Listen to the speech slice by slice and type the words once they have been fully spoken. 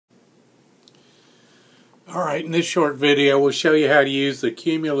Alright, in this short video we'll show you how to use the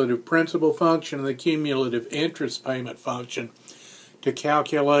cumulative principal function and the cumulative interest payment function to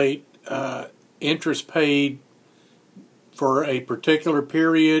calculate interest paid for a particular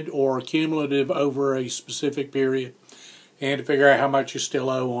period or cumulative over a specific period, and to figure out how much you still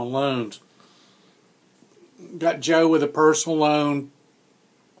owe on loans. Got Joe with a personal loan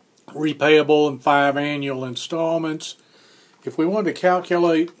repayable in 5 annual installments. If we want to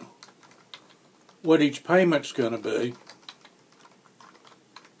calculate what each payment's going to be,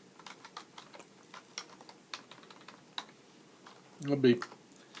 it'll be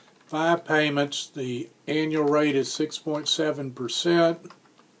 5 payments. The annual rate is 6.7%.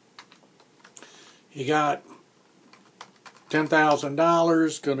 You got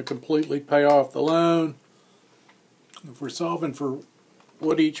 $10,000, going to completely pay off the loan. If we're solving for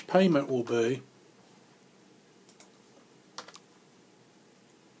what each payment will be,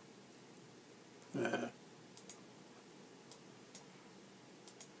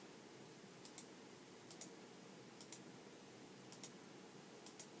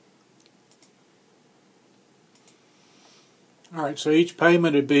 alright, so each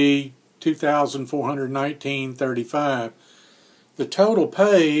payment would be $2,419.35. The total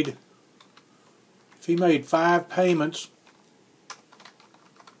paid, if he made 5 payments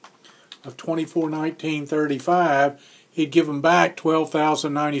of $2,419.35, he'd give them back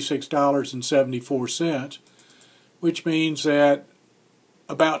 $12,096.74, which means that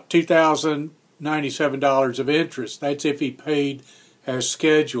about $2,097 of interest. That's if he paid as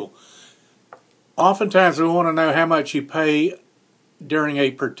scheduled. Oftentimes we want to know how much you pay during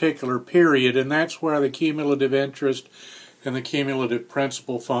a particular period, and that's where the cumulative interest and the cumulative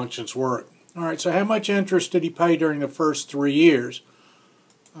principal functions work. Alright, so how much interest did he pay during the first 3 years?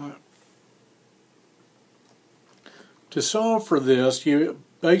 To solve for this, you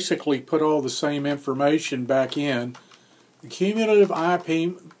basically put all the same information back in. The cumulative I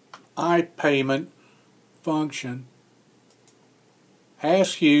payment function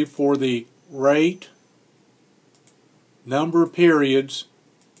asks you for the rate, number of periods,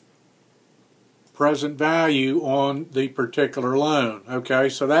 present value on the particular loan. Okay,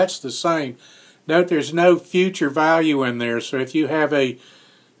 so that's the same. Note there's no future value in there, so if you have a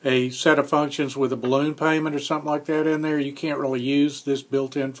set of functions with a balloon payment or something like that in there, you can't really use this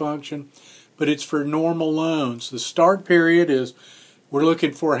built-in function, but it's for normal loans. The start period is, we're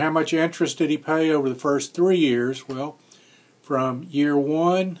looking for how much interest did he pay over the first 3 years. Well, from year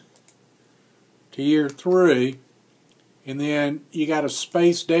 1 to year 3, and then you got to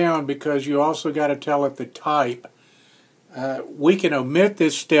space down because you also got to tell it the type. We can omit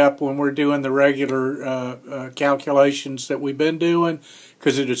this step when we're doing the regular calculations that we've been doing,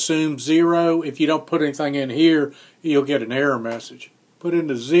 because it assumes 0. If you don't put anything in here, you'll get an error message. Put in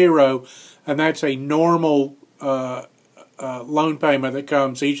the 0, and that's a normal loan payment that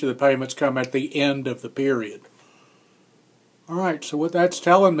comes. Each of the payments come at the end of the period. Alright, so what that's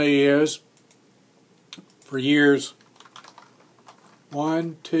telling me is for years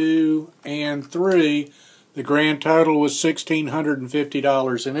 1, 2, and 3, the grand total was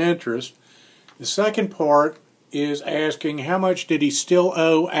 $1,650 in interest. The second part is asking how much did he still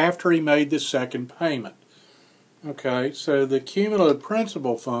owe after he made the second payment. Okay, so the cumulative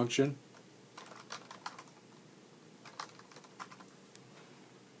principal function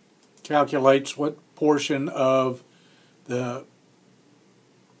calculates what portion of the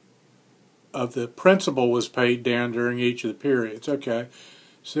principal was paid down during each of the periods. Okay,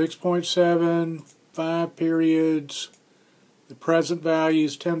 6.7, 5 periods, the present value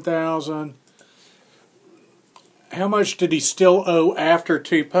is $10,000. How much did he still owe after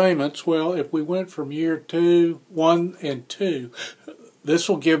 2 payments? Well, if we went from year 2, 1 and 2, this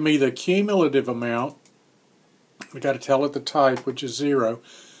will give me the cumulative amount. We got to tell it the type, which is 0.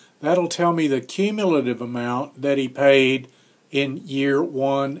 That'll tell me the cumulative amount that he paid in year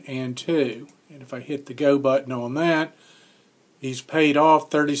 1 and 2. And if I hit the go button on that, he's paid off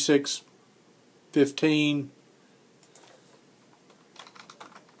 $36.15.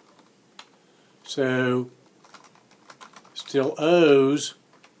 So still owes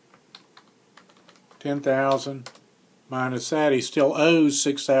 $10,000 minus that, he still owes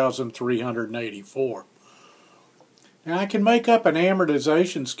 $6,384. Now I can make up an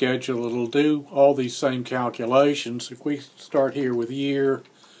amortization schedule that'll do all these same calculations. If we start here with year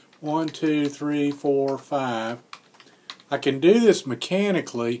 1, 2, 3, 4, 5, I can do this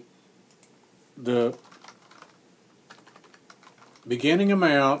mechanically. The beginning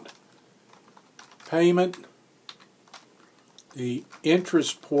amount, payment, the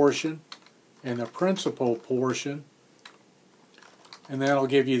interest portion, and the principal portion, and that'll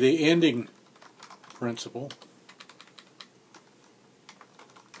give you the ending principal.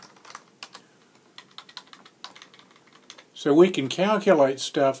 So we can calculate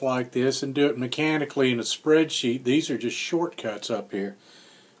stuff like this and do it mechanically in a spreadsheet. These are just shortcuts up here.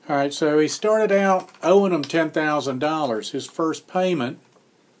 Alright, so he started out owing him $10,000. His first payment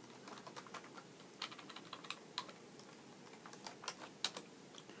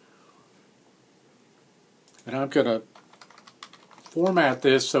and I'm going to format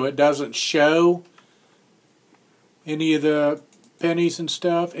this so it doesn't show any of the pennies and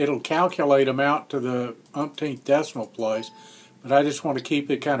stuff. It'll calculate them out to the umpteenth decimal place, but I just want to keep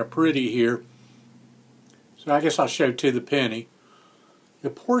it kind of pretty here. So I guess I'll show to the penny.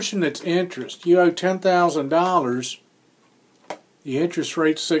 The portion that's interest, you owe $10,000. The interest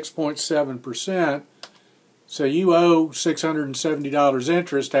rate's 6.7%. So you owe $670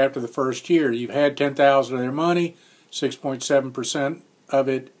 interest after the first year. You've had $10,000 of their money. 6.7% of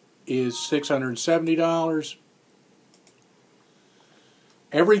it is $670.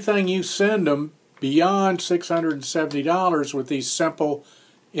 Everything you send them beyond $670 with these simple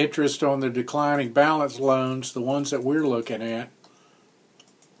interest on the declining balance loans, the ones that we're looking at,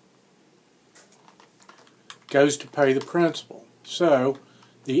 goes to pay the principal. So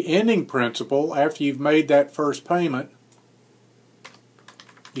the ending principal, after you've made that first payment,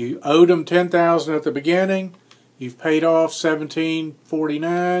 you owed them $10,000 at the beginning, you've paid off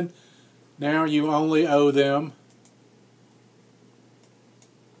 $1,749, now you only owe them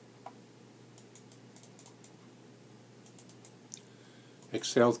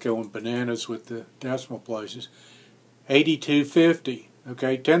Excel's going bananas with the decimal places. $82.50.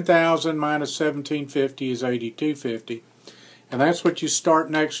 Okay, 10,000 minus 1750 is 82.50, and that's what you start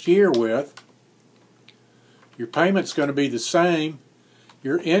next year with. Your payment's going to be the same.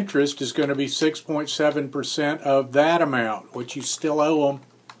 Your interest is going to be 6.7% of that amount, which you still owe them.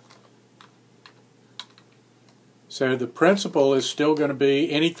 So the principal is still going to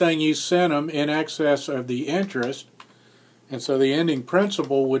be anything you sent them in excess of the interest. And so the ending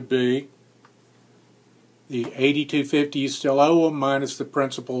principal would be the $82.50 you still owe them minus the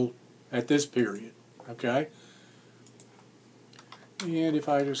principal at this period. Okay? And if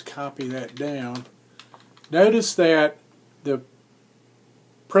I just copy that down, notice that the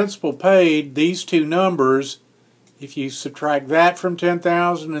principal paid, these two numbers, if you subtract that from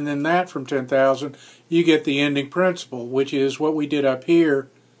 10,000 and then that from 10,000, you get the ending principal, which is what we did up here.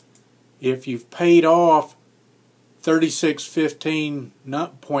 If you've paid off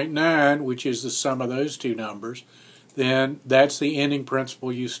 3615.9, which is the sum of those two numbers, then that's the ending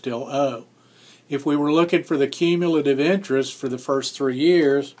principal you still owe. If we were looking for the cumulative interest for the first 3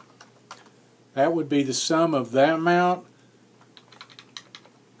 years, that would be the sum of that amount,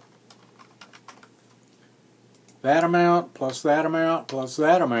 plus that amount, plus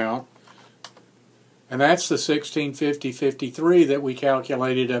that amount, and that's the 1650.53 that we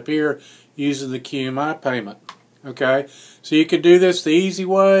calculated up here using the CUMI payment. Okay, so you could do this the easy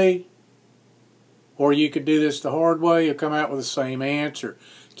way, or you could do this the hard way. You'll come out with the same answer.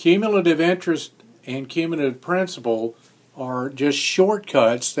 Cumulative interest and cumulative principal are just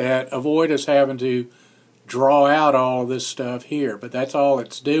shortcuts that avoid us having to draw out all this stuff here. But that's all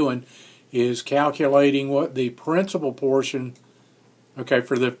it's doing, is calculating what the principal portion, okay,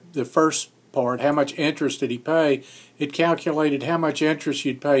 for the first part, how much interest did he pay? It calculated how much interest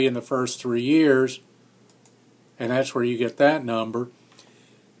you'd pay in the first 3 years. And that's where you get that number.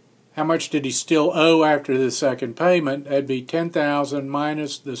 How much did he still owe after the second payment? That'd be 10,000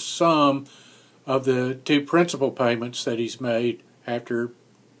 minus the sum of the two principal payments that he's made after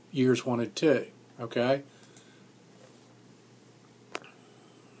years 1 and 2. Okay?